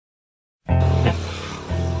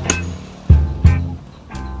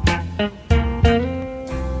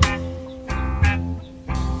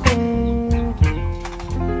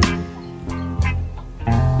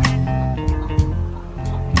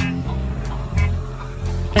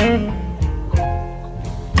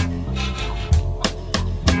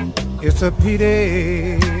It's a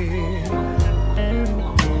pity,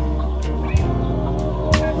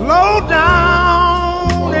 low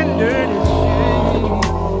down and dirty shame.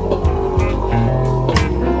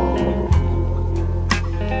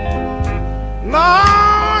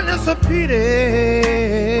 Lord, it's a pity,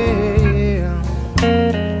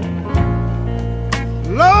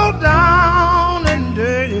 low down and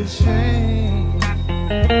dirty shame.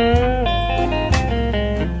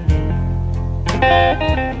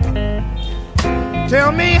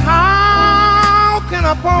 Tell me, how can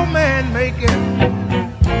a poor man make it?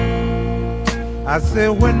 I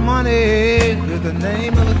said, when money is the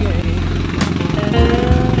name of the game.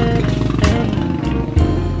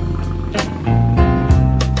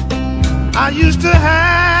 I used to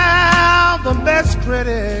have the best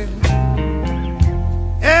credit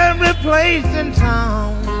every place in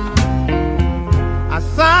town. I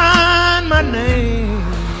signed my name,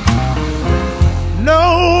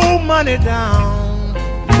 no money down.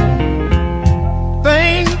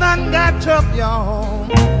 Things done got tough, y'all,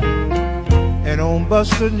 and old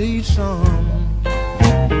Buster needs some.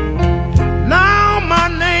 Now my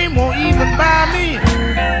name won't even buy me a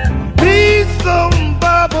piece of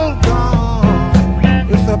bubble gum.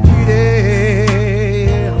 It's a pity,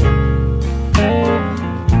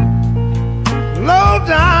 low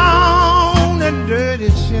down and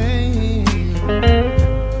dirty shame.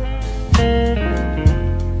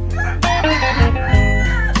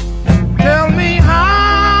 Tell me,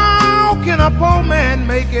 how can a poor man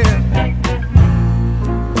make it?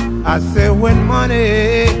 I said, when money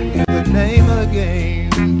is the name of the game.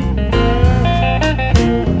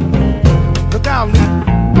 Look out, Lee.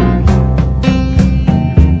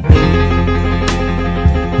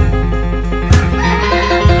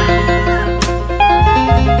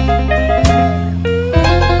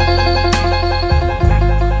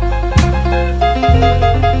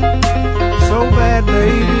 So bad,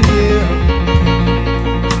 baby, yeah.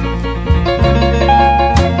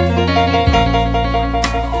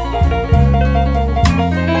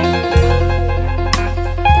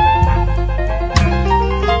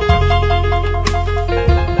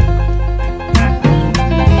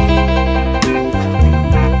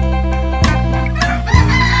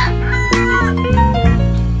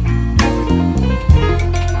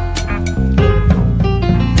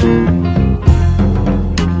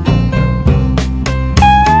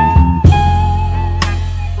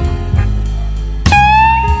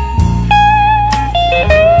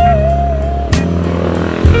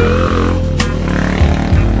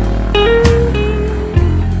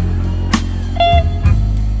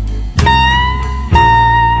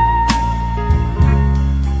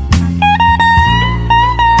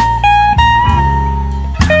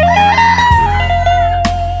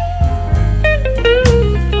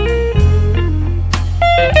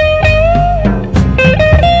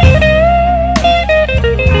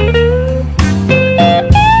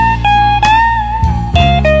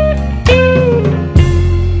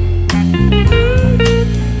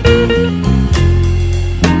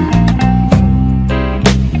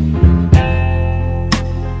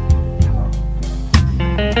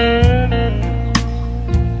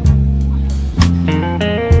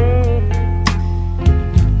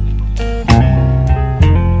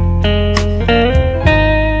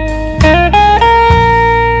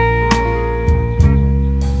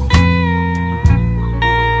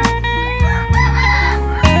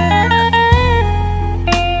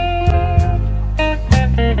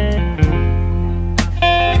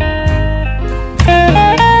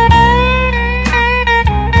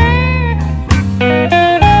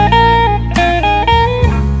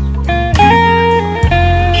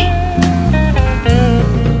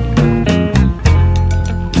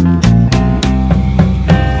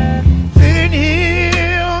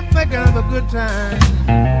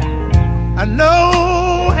 I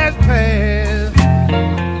know has passed.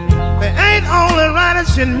 They ain't only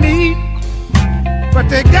riders in me, but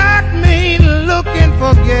they got me looking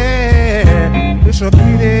for gas. It's a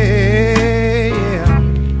pity, yeah.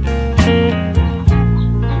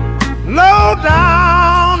 Low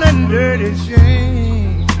down and dirty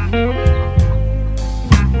shame.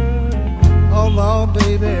 Oh Lord,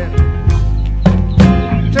 baby,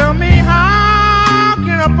 tell me, how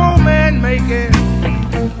can a poor man make it?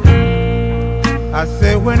 I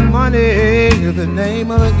said, when money is the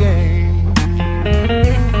name of the game.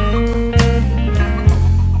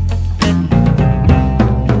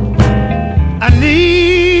 I need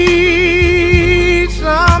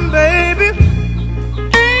some, baby.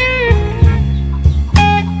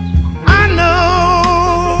 I know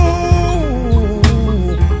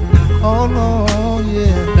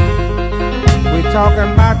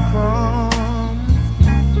talking about crumbs.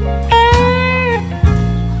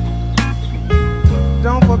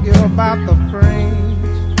 Don't forget about the frames.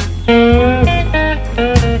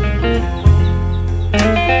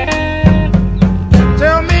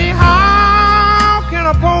 Tell me, how can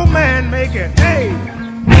a poor man make it? Hey,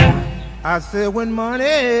 I said when money,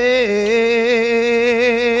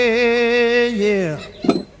 yeah,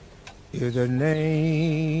 is the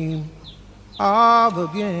name of the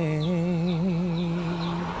game.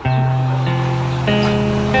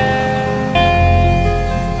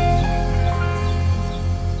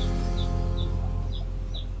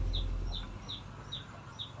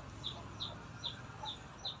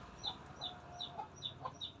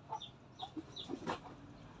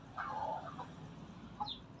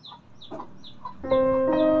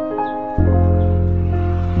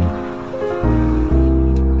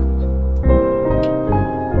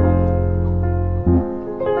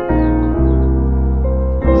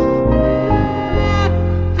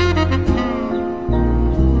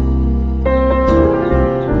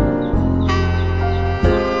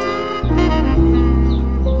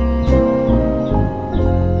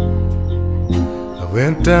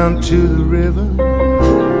 Went down to the river,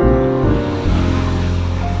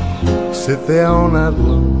 sit there all night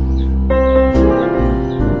long,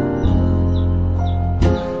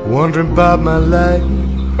 wondering about my life,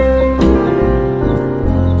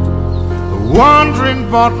 wondering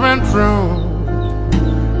what went wrong,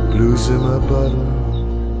 blues in my bottle.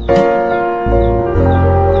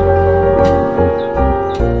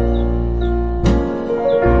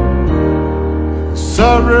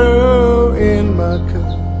 Sorrow in my cup.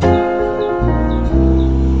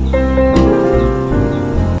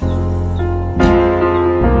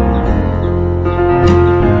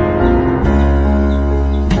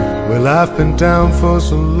 Well, I've been down for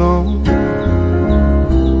so long,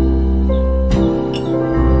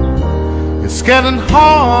 it's getting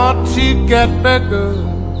hard to get back up.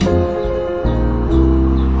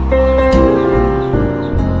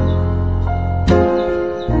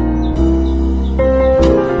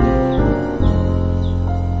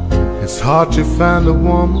 It's hard to find a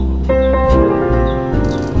woman,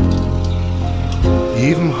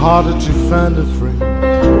 even harder to find a friend.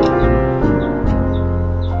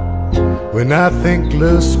 When I think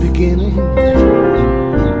love's beginning,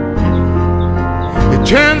 it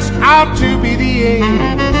turns out to be the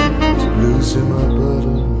end. It's blues in my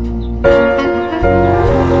bottle.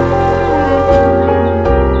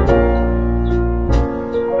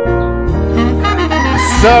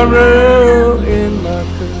 Sorrow in my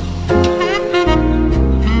cup.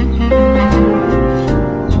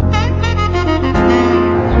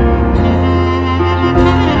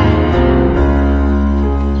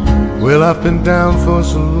 Well, I've been down for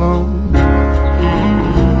so long,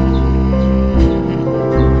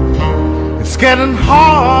 it's getting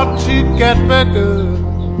hard to get back up.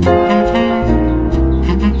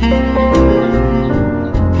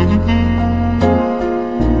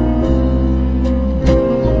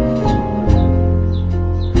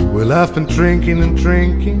 Well, I've been drinking and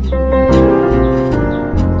drinking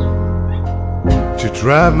to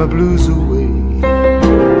drive my blues away.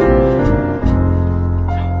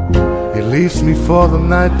 It leaves me for the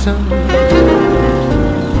night time,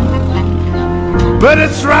 but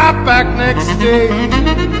it's right back next day.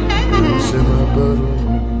 Blues in my bottle.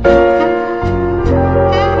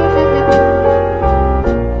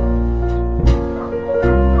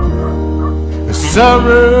 The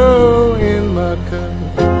sorrow in my cup.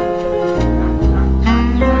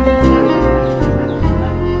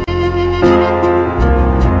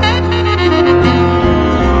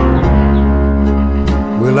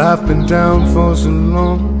 Well, I've been down for so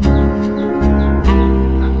long,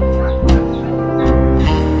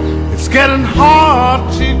 it's getting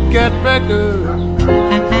hard to get back up.